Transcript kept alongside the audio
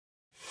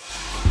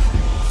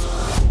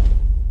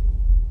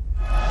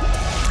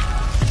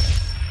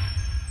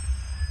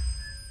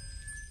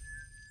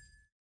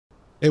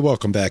Hey,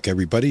 welcome back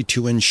everybody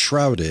to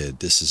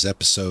Enshrouded. This is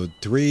episode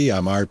 3.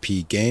 I'm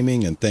RP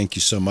Gaming, and thank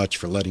you so much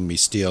for letting me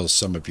steal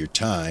some of your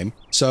time.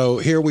 So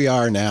here we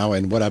are now,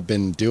 and what I've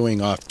been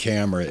doing off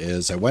camera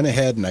is I went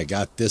ahead and I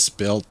got this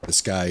built. This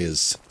guy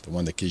is the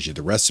one that gives you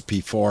the recipe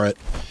for it.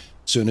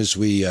 As soon as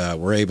we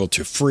were able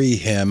to free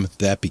him,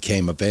 that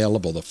became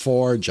available to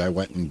forge. I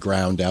went and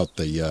ground out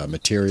the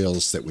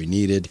materials that we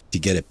needed to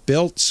get it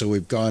built, so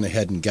we've gone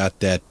ahead and got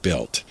that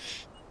built.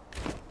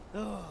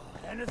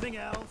 Anything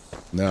else?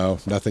 No,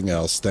 nothing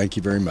else. Thank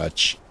you very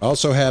much. I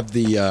also have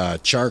the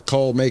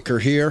charcoal maker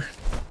here.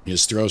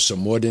 Just throw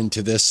some wood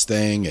into this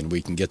thing and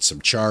we can get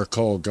some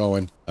charcoal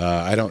going.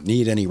 I don't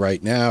need any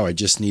right now. I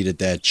just needed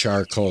that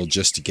charcoal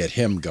just to get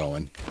him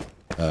going.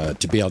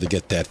 To be able to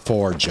get that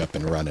forge up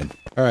and running.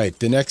 All right,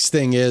 the next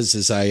thing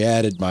is I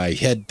added my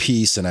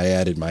headpiece and I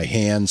added my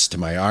hands to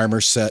my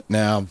armor set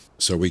now.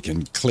 So we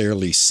can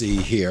clearly see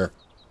here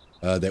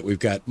that we've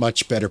got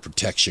much better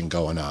protection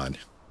going on.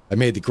 I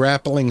made the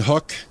grappling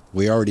hook.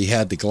 We already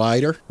had the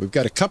glider. We've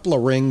got a couple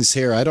of rings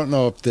here. I don't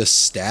know if this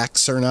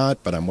stacks or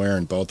not, but I'm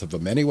wearing both of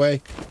them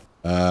anyway.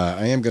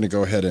 I am going to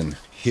go ahead and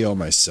heal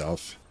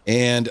myself.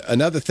 And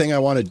another thing I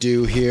want to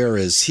do here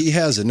is he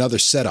has another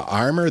set of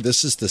armor.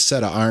 This is the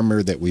set of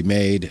armor that we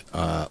made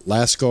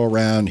last go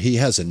around. He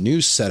has a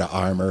new set of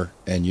armor,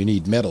 and you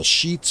need metal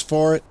sheets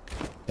for it.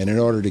 And in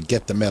order to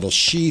get the metal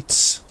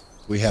sheets,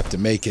 we have to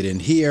make it in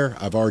here.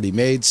 I've already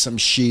made some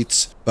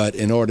sheets, but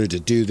in order to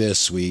do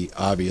this, we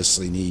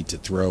obviously need to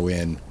throw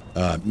in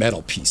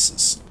metal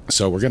pieces.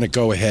 So we're going to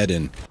go ahead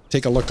and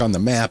take a look on the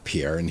map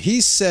here. And he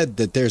said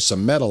that there's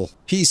some metal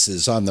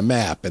pieces on the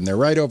map, and they're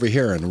right over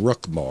here in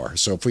Rookmore.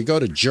 So if we go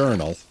to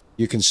journal,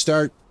 you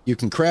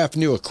can craft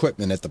new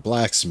equipment at the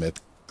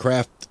blacksmith,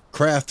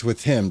 craft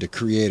with him to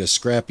create a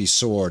scrappy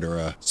sword or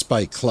a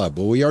spike club.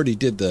 Well, we already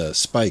did the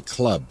spike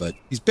club, but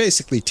he's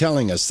basically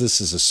telling us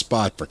this is a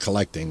spot for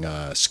collecting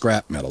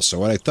scrap metal. So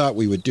what I thought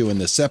we would do in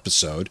this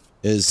episode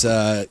is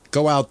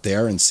go out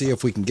there and see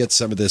if we can get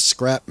some of this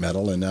scrap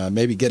metal and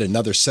maybe get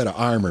another set of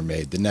armor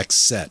made, the next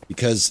set.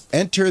 Because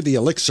Enter the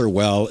Elixir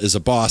Well is a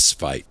boss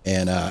fight,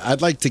 and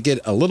I'd like to get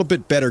a little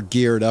bit better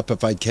geared up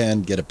if I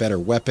can, get a better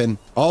weapon.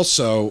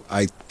 Also,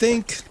 I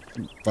think,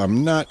 if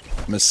I'm not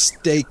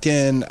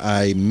mistaken,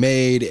 I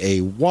made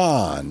a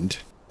wand,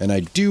 and I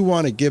do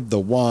want to give the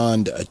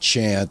wand a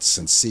chance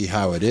and see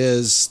how it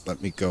is.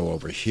 Let me go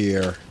over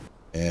here,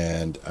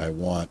 and I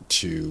want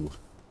to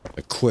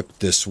equip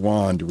this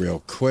wand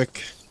real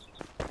quick.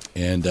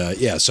 And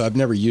yeah, so I've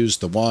never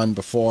used the wand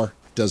before.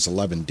 It does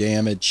 11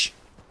 damage.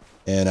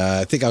 And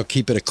I think I'll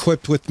keep it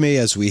equipped with me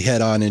as we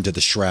head on into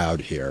the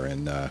Shroud here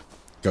and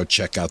go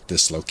check out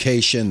this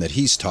location that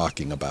he's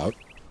talking about.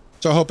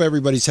 So I hope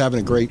everybody's having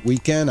a great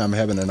weekend. I'm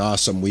having an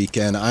awesome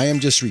weekend. I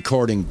am just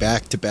recording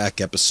back-to-back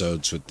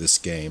episodes with this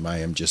game. I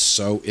am just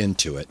so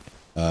into it.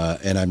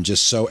 And I'm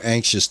just so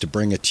anxious to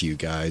bring it to you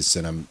guys.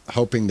 And I'm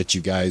hoping that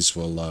you guys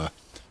will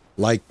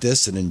like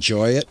this and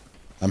enjoy it.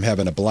 I'm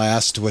having a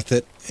blast with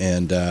it.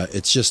 And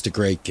it's just a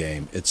great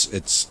game.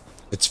 It's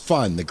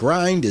fun. The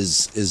grind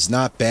is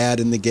not bad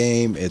in the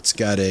game. It's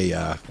got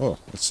a... oh,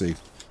 let's see.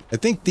 I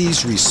think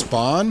these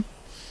respawn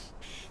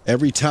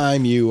every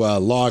time you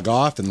log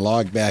off and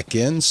log back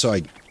in, so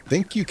I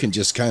think you can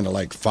just kind of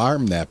like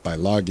farm that by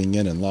logging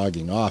in and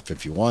logging off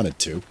if you wanted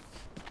to.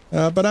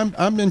 But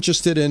I'm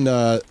interested in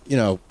you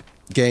know,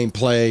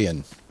 gameplay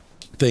and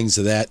things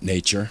of that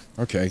nature.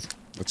 Okay,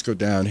 let's go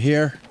down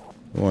here.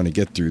 I want to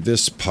get through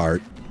this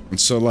part. And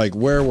so like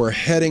where we're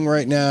heading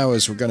right now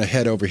is we're going to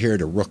head over here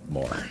to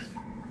Rookmore.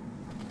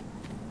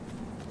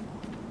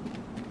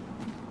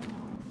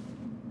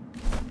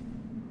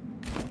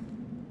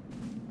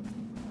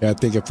 I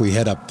think if we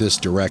head up this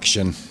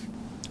direction,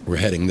 we're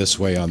heading this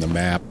way on the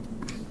map.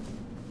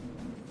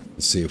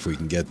 Let's see if we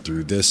can get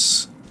through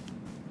this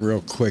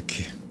real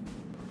quick.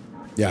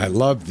 Yeah, I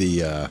love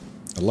the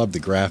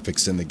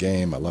graphics in the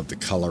game. I love the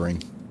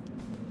coloring.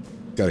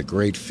 Got a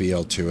great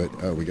feel to it.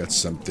 Oh, we got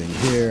something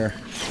here.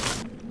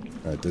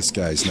 All right, this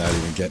guy's not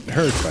even getting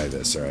hurt by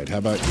this. All right, how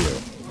about you?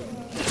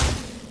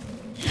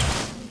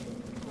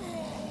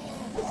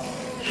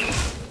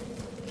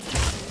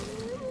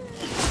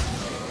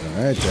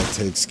 Alright, that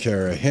takes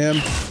care of him.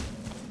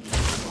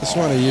 Just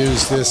want to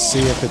use this, see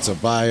if it's a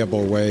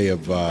viable way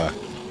of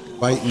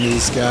fighting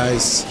these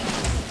guys.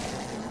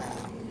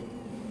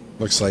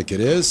 Looks like it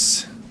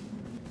is.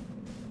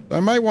 I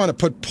might want to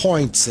put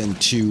points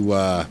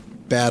into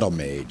Battle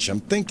Mage. I'm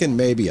thinking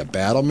maybe a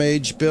Battle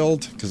Mage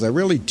build, because I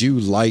really do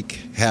like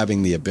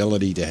having the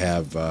ability to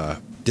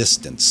have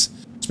distance.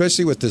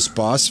 Especially with this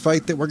boss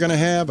fight that we're going to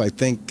have. I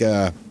think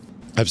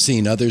I've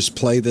seen others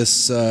play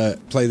this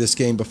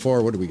game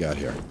before. What do we got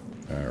here?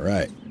 All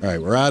right,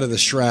 we're out of the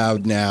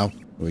Shroud now.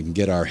 We can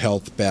get our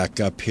health back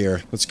up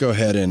here. Let's go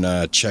ahead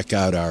and check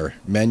out our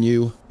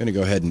menu. I'm going to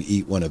go ahead and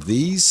eat one of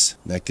these.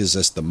 That gives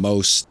us the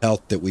most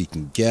health that we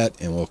can get,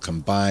 and we'll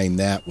combine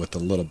that with a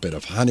little bit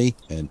of honey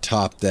and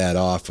top that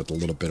off with a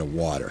little bit of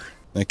water.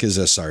 That gives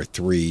us our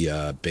 3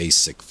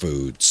 basic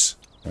foods.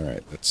 All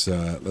right,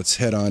 let's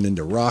head on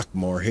into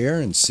Rookmore here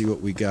and see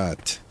what we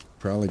got.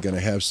 Probably going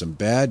to have some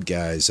bad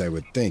guys, I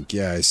would think.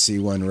 Yeah, I see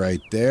one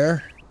right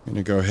there. I'm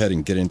going to go ahead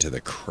and get into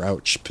the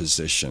crouch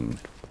position.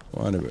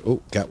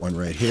 Oh, got one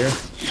right here.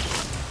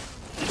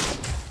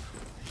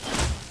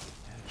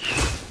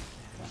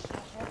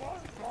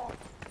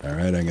 All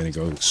right, I'm going to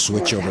go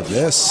switch over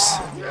this.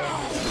 All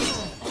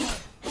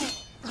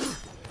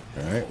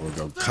right, we'll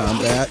go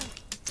combat.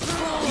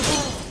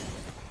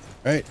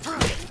 All right.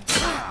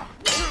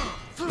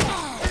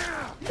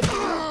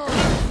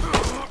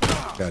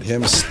 Got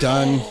him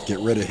stunned. Get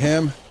rid of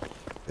him.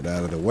 Get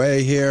out of the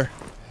way here.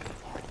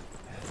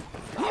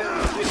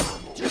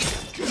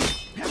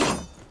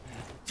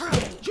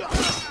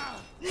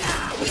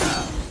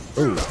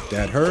 Ooh,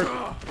 that hurt.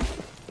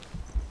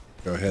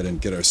 Go ahead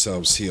and get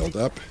ourselves healed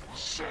up.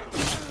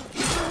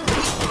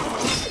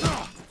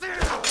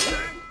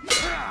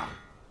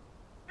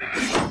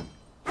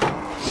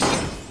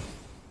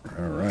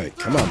 All right,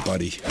 come on,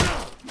 buddy.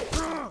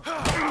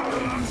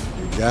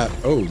 We got,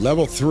 oh,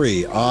 level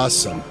 3.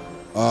 Awesome.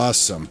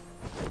 Awesome.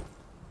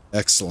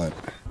 Excellent.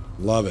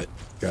 Love it.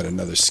 Got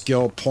another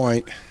skill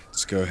point.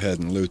 Let's go ahead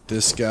and loot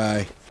this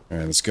guy. All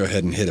right, let's go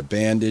ahead and hit a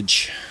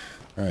bandage.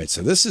 All right,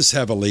 so this is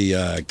heavily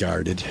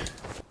guarded.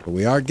 But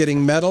we are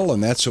getting metal,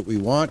 and that's what we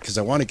want, because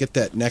I want to get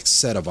that next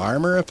set of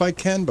armor if I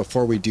can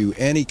before we do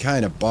any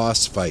kind of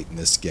boss fight in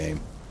this game.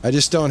 I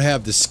just don't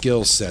have the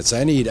skill sets.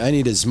 I need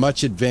as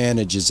much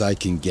advantage as I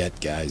can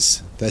get,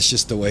 guys. That's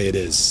just the way it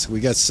is.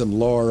 We got some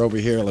lore over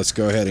here. Let's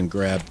go ahead and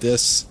grab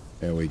this.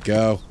 There we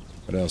go.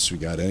 What else we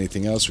got?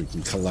 Anything else? We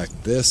can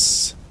collect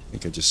this. I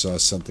think I just saw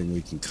something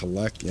we can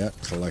collect. Yeah,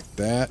 collect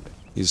that.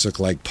 These look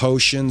like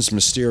potions.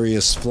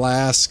 Mysterious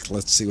flask.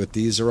 Let's see what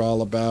these are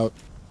all about.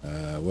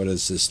 What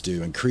does this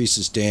do?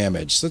 Increases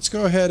damage. Let's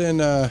go ahead and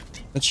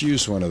let's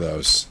use one of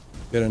those.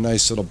 Get a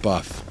nice little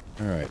buff.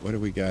 All right, what do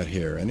we got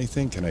here?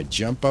 Anything? Can I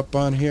jump up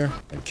on here?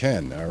 I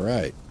can. All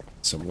right.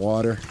 Some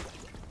water.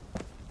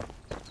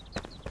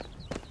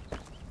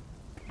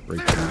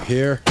 Break through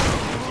here.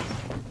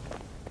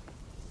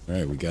 All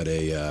right, we got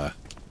a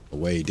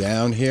way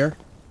down here.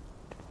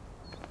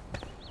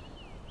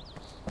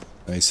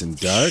 Nice and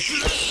dark.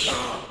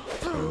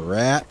 A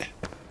rat.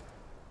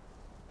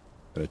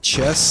 Got a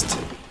chest.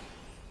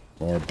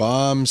 More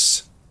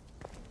bombs.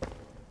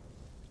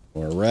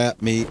 More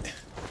rat meat.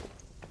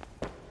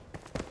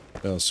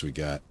 What else we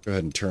got? Go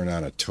ahead and turn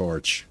on a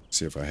torch.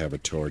 See if I have a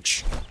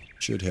torch.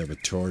 Should have a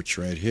torch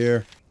right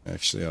here.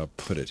 Actually, I'll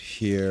put it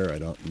here. I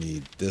don't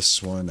need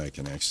this one. I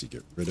can actually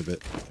get rid of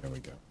it. There we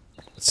go.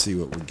 Let's see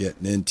what we're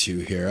getting into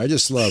here. I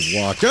just love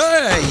walking.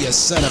 Hey, you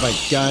son of a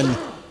gun!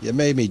 You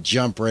made me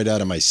jump right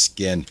out of my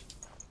skin.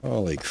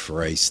 Holy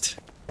Christ.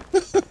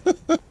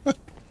 All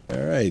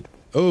right.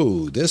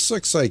 Oh, this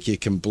looks like you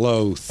can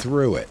blow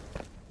through it.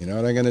 You know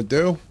what I'm going to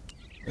do?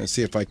 Let's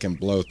see if I can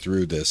blow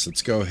through this.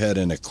 Let's go ahead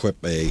and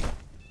equip a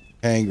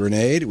hand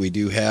grenade. We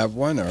do have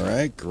one. All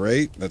right,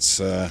 great.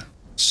 Let's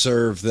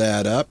serve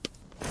that up.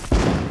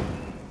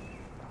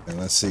 And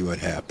let's see what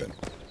happened.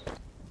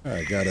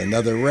 I got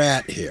another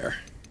rat here.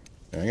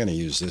 I'm going to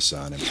use this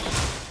on him.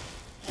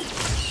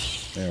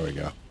 There we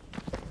go.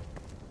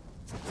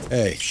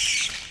 Hey.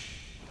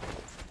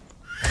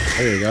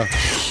 There you go.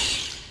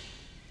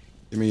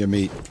 Give me your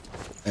meat.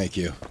 Thank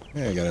you.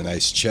 Yeah, I got a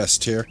nice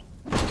chest here.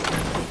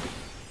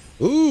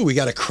 Ooh, we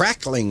got a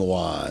crackling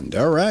wand.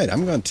 All right,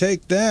 I'm going to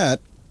take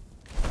that.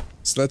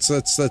 So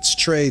let's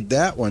trade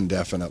that one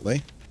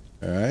definitely.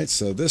 All right,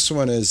 so this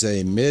one is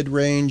a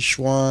mid-range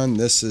one.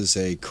 This is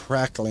a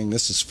crackling.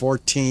 This is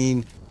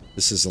 14.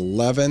 This is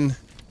 11.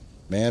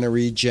 Mana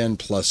regen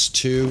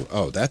 +2.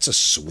 Oh, that's a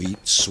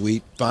sweet,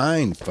 sweet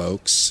find,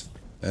 folks.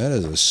 That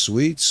is a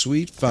sweet,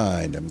 sweet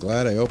find. I'm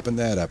glad I opened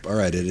that up. All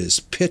right, it is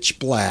pitch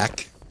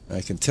black.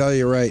 I can tell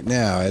you right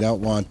now, I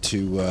don't want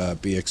to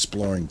be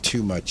exploring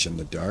too much in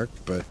the dark,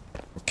 but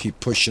we'll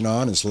keep pushing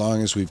on as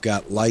long as we've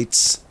got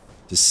lights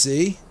to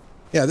see.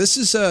 Yeah, this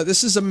is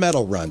a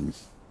metal run.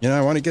 You know,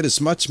 I want to get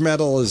as much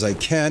metal as I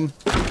can.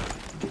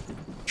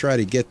 Try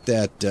to get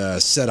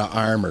that set of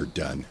armor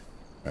done.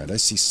 All right, I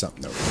see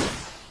something over there.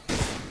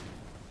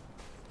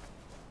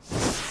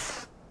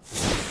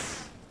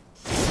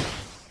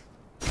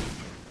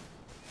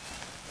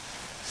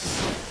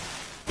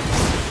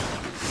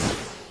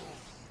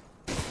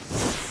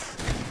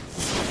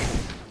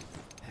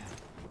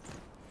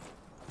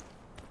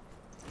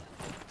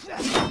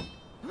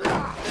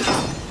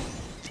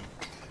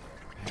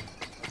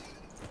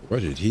 What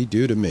did he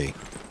do to me?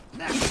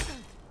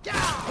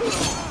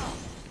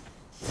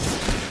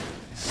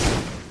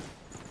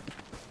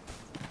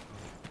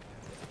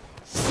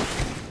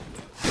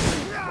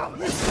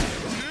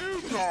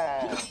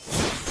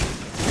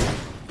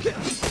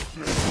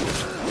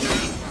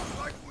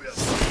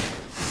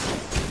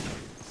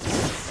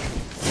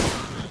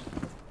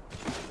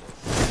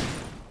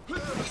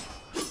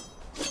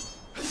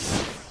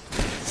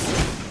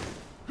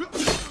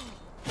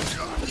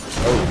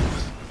 Oh,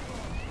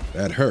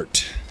 that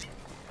hurt.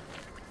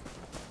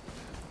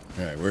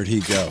 Alright, where'd he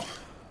go?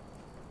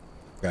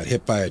 Got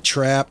hit by a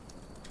trap.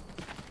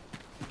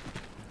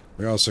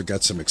 We also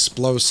got some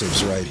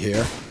explosives right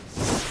here.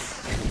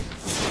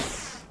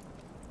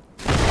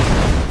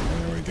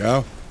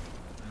 go.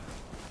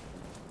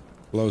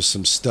 Blow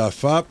some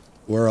stuff up.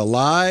 We're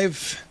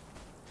alive.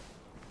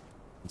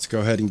 Let's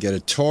go ahead and get a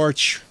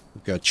torch.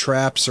 We've got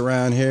traps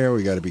around here.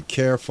 We got to be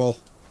careful.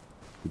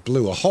 We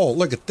blew a hole.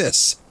 Look at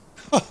this.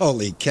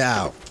 Holy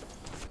cow.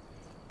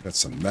 Got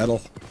some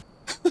metal.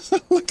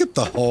 Look at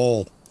the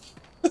hole.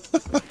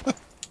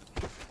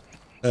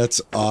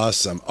 That's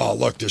awesome. Oh,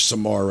 look, there's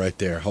some more right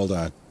there. Hold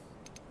on.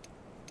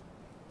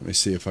 Let me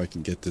see if I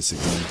can get this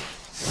again.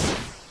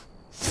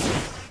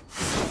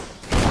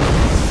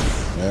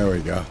 There we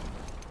go.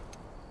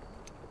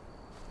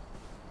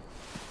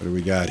 What do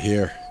we got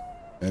here?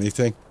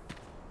 Anything?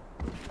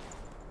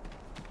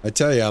 I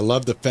tell you, I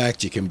love the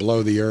fact you can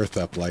blow the earth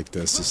up like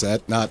this. Is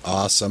that not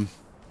awesome?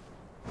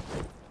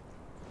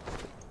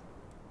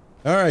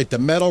 Alright, the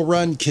metal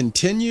run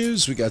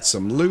continues. We got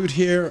some loot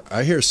here.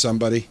 I hear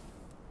somebody.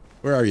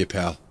 Where are you,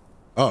 pal?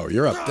 Oh,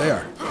 you're up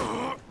there.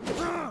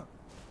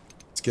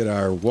 Let's get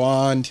our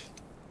wand.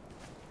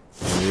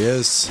 There he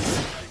is.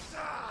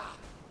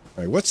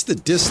 Alright, what's the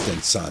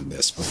distance on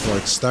this before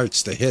it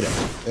starts to hit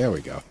him? There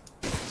we go.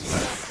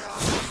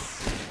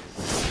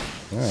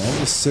 Alright, I'll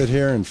just sit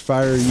here and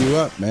fire you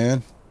up,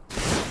 man.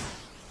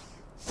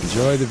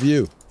 Enjoy the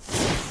view.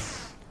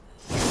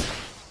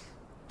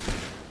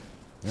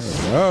 There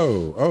we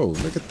go. Oh,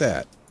 look at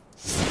that.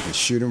 Just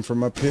shoot him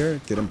from up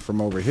here. Get him from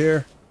over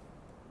here.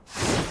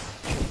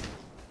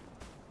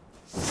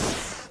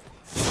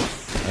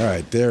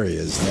 Alright, there he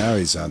is. Now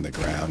he's on the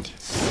ground.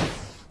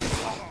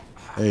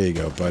 There you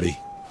go, buddy.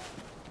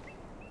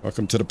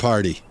 Welcome to the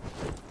party.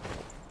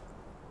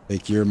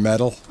 Take your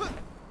metal.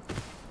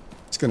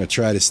 Going to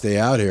try to stay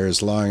out here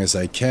as long as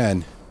I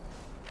can.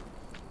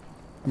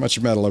 How much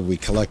metal have we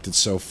collected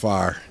so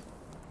far?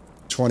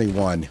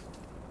 21.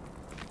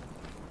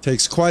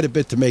 Takes quite a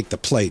bit to make the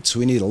plates.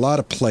 We need a lot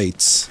of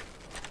plates.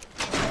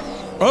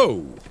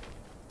 Oh!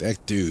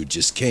 That dude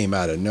just came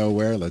out of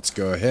nowhere. Let's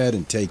go ahead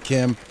and take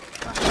him.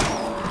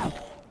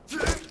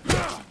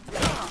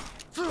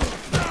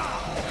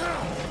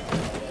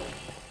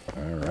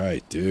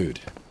 Alright, dude.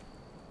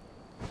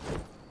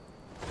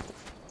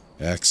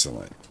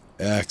 Excellent.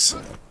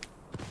 Excellent.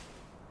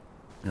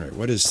 Alright,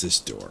 what is this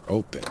door?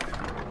 Open.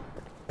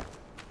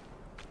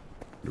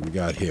 What do we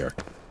got here?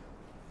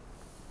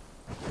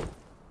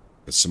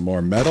 Got some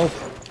more metal.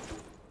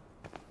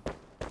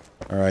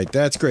 Alright,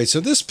 that's great.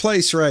 So this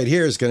place right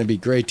here is going to be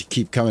great to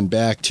keep coming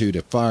back to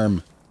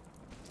farm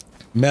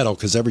metal,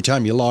 because every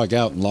time you log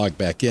out and log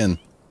back in,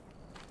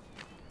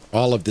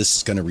 all of this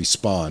is going to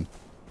respawn.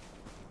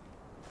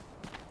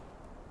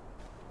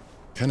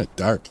 Kind of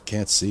dark.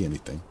 Can't see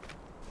anything.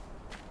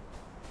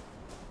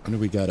 What do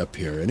we got up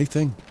here?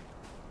 Anything?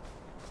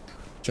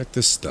 Check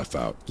this stuff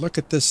out. Look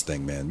at this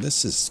thing, man.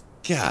 This is...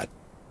 God.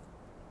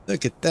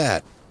 Look at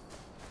that.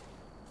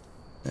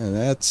 And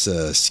that's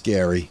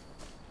scary.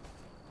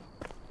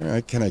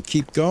 Alright, can I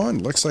keep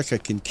going? Looks like I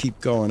can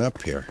keep going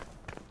up here.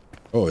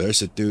 Oh,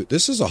 there's a dude.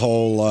 This is a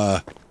whole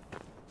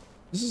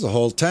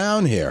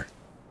town here.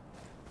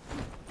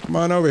 Come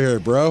on over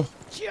here, bro.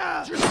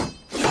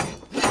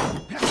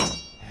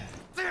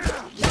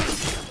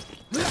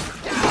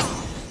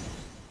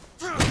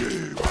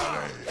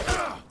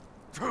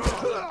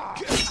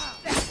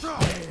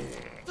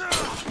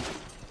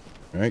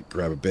 Alright,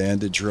 grab a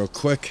bandage real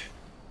quick.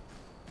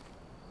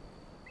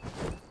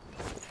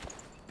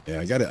 Yeah,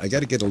 I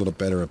gotta get a little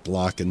better at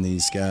blocking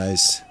these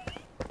guys.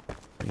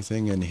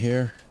 Anything in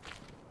here?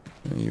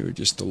 You were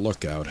just a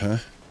lookout, huh?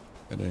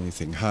 Got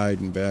anything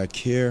hiding back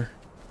here?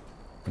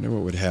 I wonder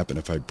what would happen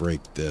if I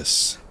break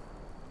this.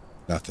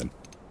 Nothing.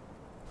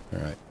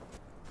 Alright.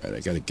 Alright, I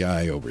got a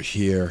guy over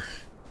here.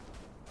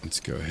 Let's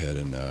go ahead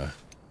and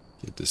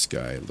give this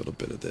guy a little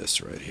bit of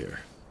this right here.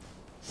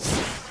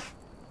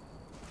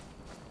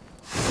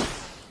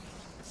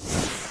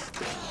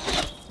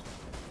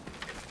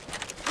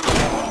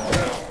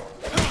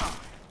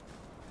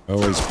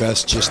 Always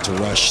best just to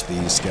rush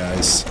these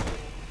guys.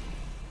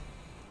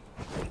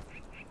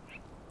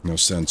 No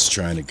sense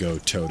trying to go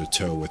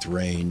toe-to-toe with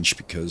range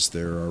because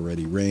they're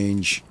already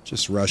range.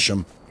 Just rush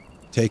them.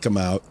 Take them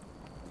out.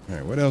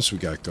 Alright, what else we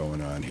got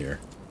going on here?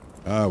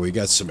 Ah, we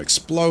got some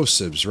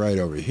explosives right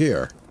over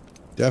here.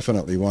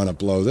 Definitely want to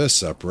blow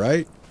this up,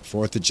 right?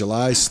 4th of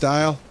July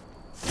style.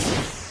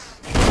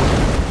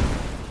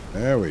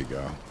 There we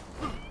go.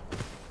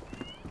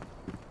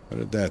 What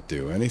did that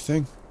do?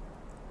 Anything?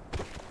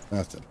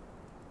 Nothing.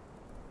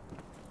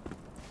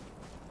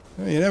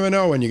 Well, you never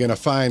know when you're going to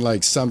find,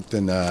 like,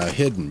 something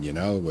hidden, you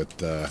know, with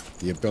the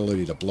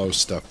ability to blow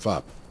stuff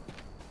up.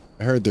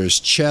 I heard there's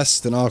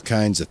chests and all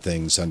kinds of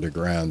things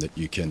underground that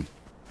you can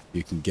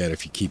get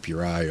if you keep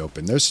your eye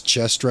open. There's a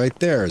chest right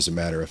there, as a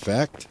matter of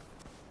fact.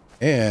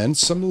 And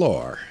some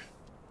lore.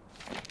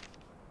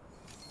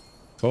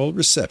 Cold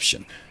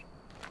reception.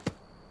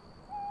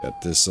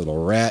 Got this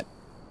little rat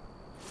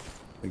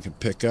we can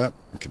pick up.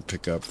 We can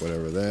pick up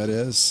whatever that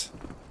is.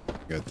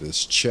 Got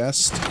this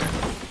chest.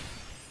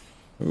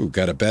 Ooh,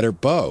 got a better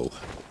bow.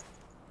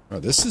 Oh,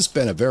 this has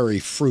been a very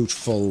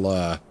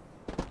fruitful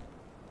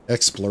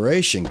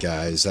exploration,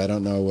 guys. I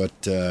don't know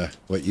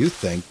what you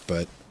think,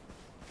 but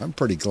I'm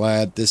pretty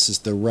glad this is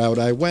the route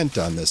I went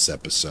on this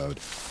episode.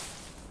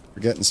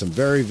 We're getting some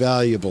very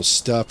valuable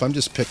stuff. I'm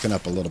just picking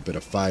up a little bit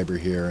of fiber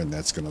here, and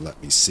that's going to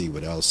let me see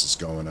what else is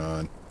going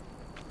on.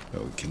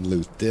 So we can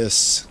loot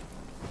this.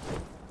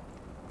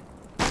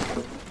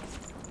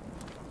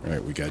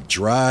 Alright, we got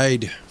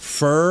dried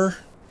fur.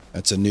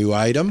 That's a new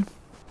item.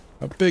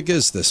 How big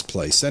is this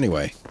place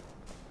anyway?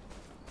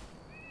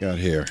 Got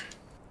here.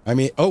 I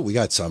mean, oh, we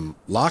got some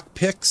lock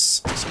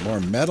picks, some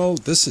more metal.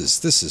 This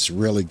is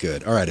really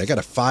good. Alright, I got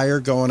a fire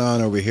going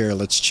on over here.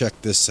 Let's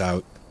check this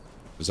out.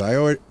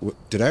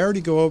 Did I already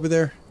go over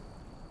there?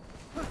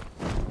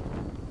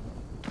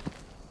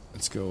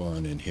 Let's go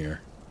on in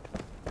here.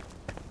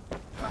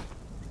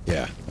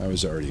 Yeah, I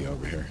was already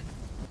over here.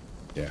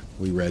 Yeah,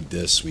 we read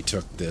this. We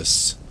took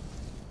this.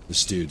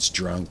 This dude's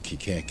drunk. He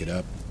can't get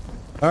up.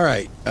 All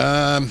right.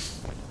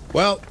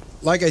 Well,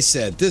 like I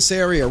said, this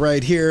area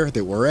right here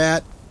that we're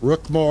at,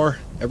 Rookmore,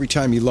 every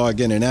time you log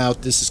in and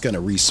out, this is going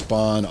to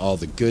respawn all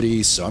the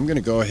goodies. So I'm going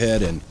to go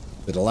ahead and,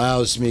 if it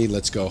allows me,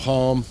 let's go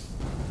home.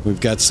 We've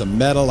got some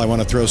metal. I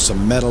want to throw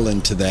some metal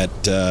into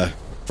that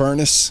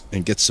furnace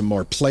and get some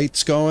more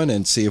plates going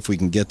and see if we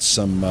can get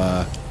some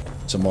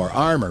more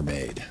armor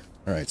made.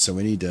 All right, so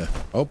we need to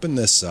open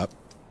this up.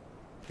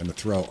 I'm going to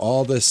throw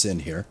all this in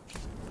here.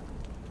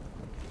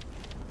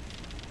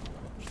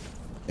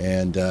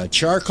 And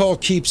charcoal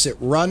keeps it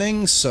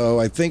running, so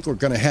I think we're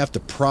going to have to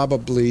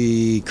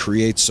probably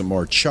create some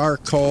more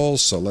charcoal.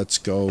 So let's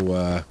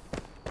go...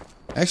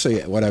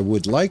 actually, what I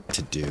would like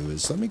to do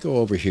is, let me go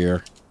over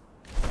here.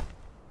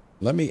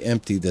 Let me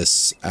empty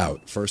this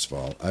out. First of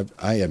all,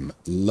 I am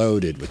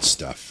loaded with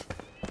stuff.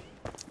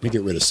 Let me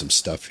get rid of some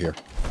stuff here.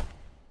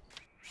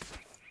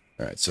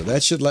 All right, so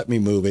that should let me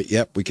move it.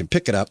 Yep, we can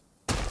pick it up.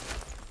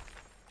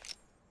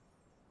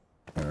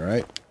 All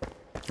right.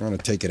 I want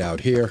to take it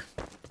out here.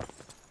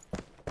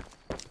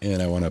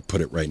 And I want to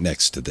put it right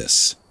next to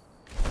this.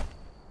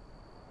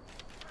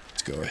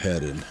 Let's go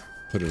ahead and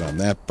put it on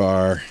that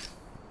bar.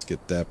 Let's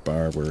get that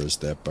bar. Where is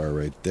that bar?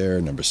 Right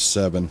there, number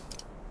 7.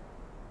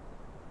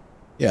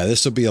 Yeah,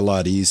 this will be a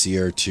lot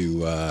easier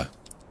to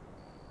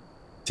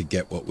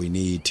get what we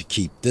need to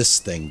keep this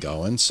thing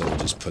going. So we'll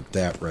just put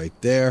that right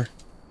there.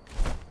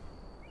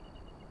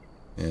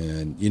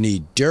 And you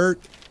need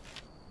dirt.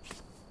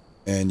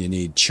 And you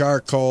need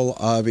charcoal,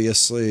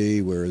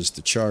 obviously. Where is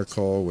the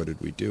charcoal? What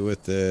did we do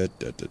with it?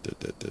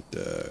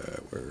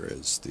 Where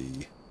is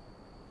the...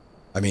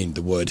 I mean,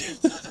 the wood.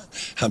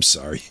 I'm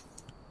sorry.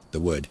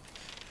 The wood.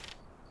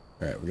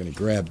 All right, we're going to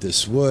grab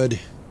this wood.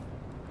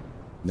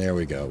 There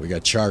we go. We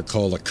got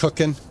charcoal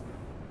cooking.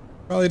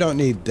 Probably don't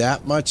need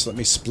that much. Let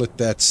me split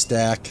that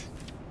stack.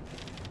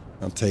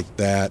 I'll take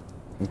that.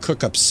 And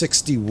cook up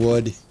 60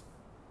 wood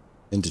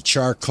into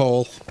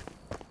charcoal.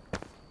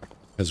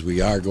 Because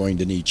we are going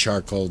to need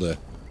charcoal to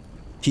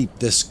keep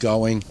this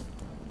going.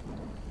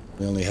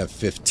 We only have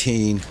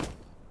 15.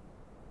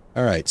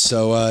 Alright,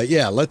 so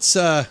yeah, let's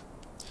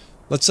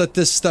let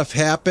this stuff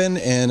happen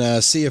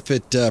and see if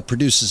it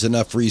produces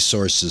enough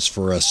resources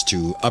for us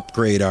to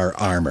upgrade our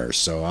armor.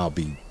 So I'll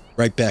be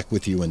right back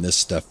with you when this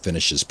stuff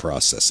finishes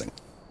processing.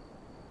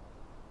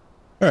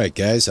 Alright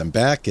guys, I'm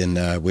back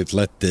and we've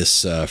let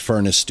this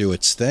furnace do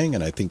its thing,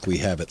 and I think we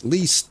have at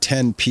least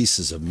 10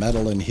 pieces of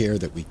metal in here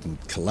that we can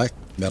collect,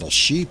 metal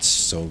sheets,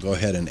 so we'll go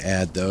ahead and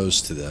add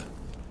those to the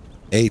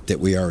 8 that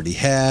we already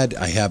had.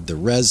 I have the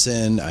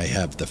resin, I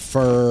have the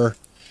fur,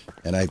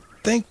 and I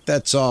think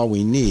that's all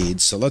we need,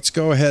 so let's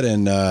go ahead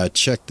and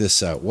check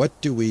this out.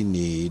 What do we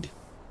need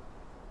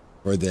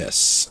for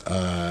this?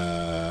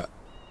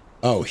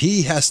 Oh,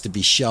 he has to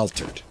be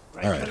sheltered.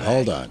 Alright,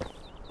 hold on.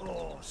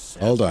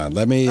 Hold on,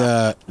 let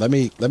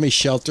me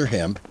shelter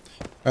him.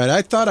 All right,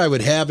 I thought I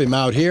would have him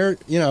out here,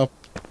 you know,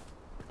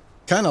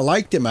 kind of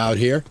liked him out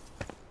here,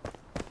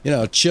 you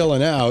know,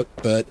 chilling out,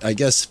 but I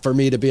guess for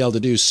me to be able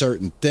to do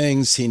certain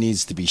things, he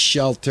needs to be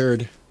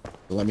sheltered.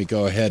 So let me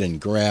go ahead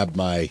and grab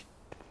my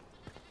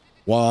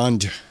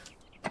wand,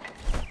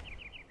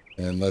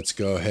 and let's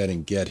go ahead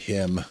and get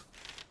him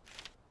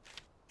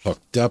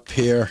hooked up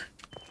here,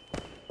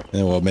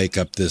 and we'll make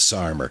up this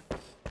armor.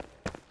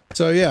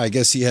 So yeah, I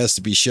guess he has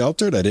to be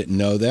sheltered. I didn't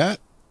know that.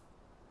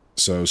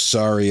 So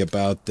sorry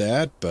about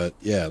that, but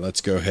yeah, let's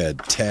go ahead.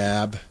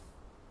 Tab.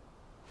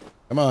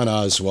 Come on,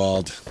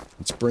 Oswald.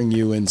 Let's bring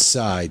you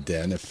inside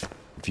then if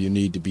you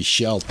need to be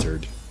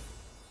sheltered.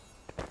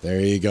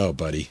 There you go,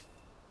 buddy.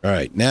 All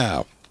right,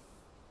 now,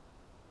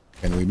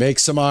 can we make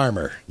some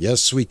armor?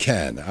 Yes, we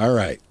can. All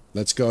right,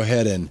 let's go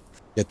ahead and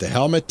get the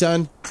helmet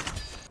done.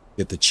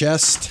 Get the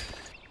chest,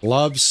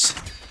 gloves,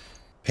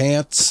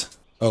 pants.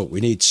 Oh,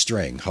 we need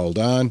string. Hold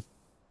on.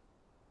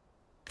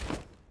 I'm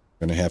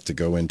going to have to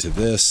go into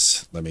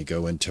this. Let me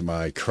go into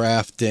my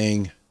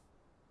crafting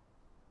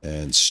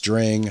and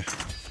string.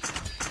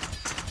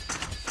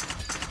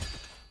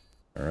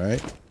 All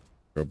right.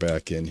 Go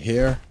back in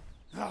here.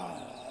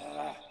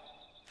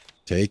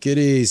 Take it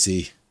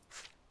easy.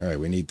 All right,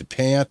 we need the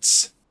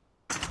pants.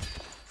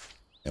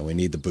 And we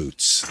need the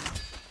boots.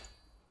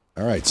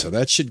 All right, so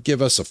that should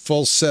give us a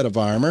full set of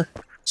armor.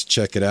 Let's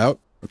check it out.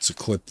 Let's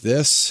equip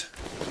this.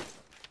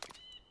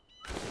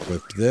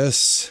 Equip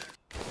this,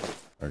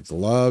 our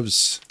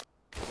gloves,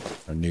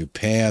 our new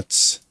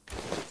pants,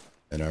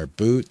 and our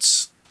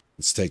boots.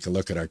 Let's take a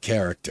look at our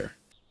character.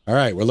 All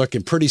right, we're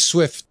looking pretty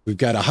swift. We've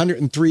got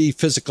 103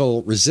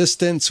 physical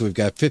resistance. We've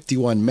got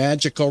 51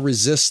 magical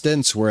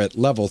resistance. We're at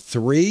level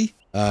 3.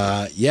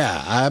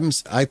 Yeah,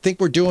 I think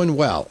we're doing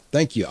well.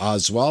 Thank you,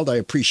 Oswald. I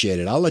appreciate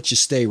it. I'll let you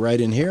stay right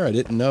in here. I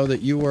didn't know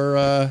that you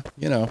were,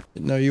 didn't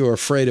know you were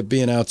afraid of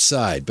being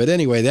outside. But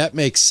anyway, that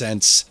makes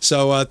sense.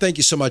 So thank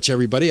you so much,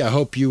 everybody. I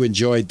hope you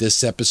enjoyed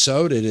this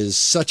episode. It is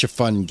such a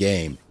fun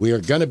game. We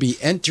are going to be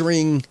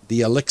entering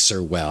the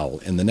elixir well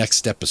in the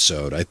next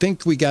episode. I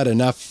think we got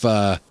enough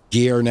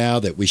gear now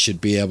that we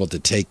should be able to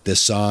take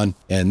this on,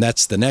 and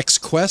that's the next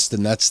quest,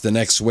 and that's the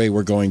next way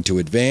we're going to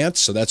advance.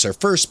 So that's our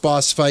first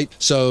boss fight.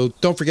 So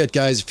don't forget,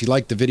 guys, if you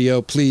liked the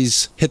video,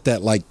 please hit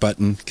that like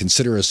button,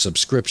 consider a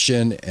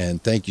subscription,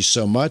 and thank you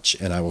so much,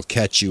 and I will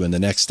catch you in the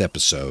next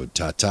episode.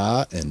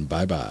 Ta-ta and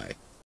bye-bye.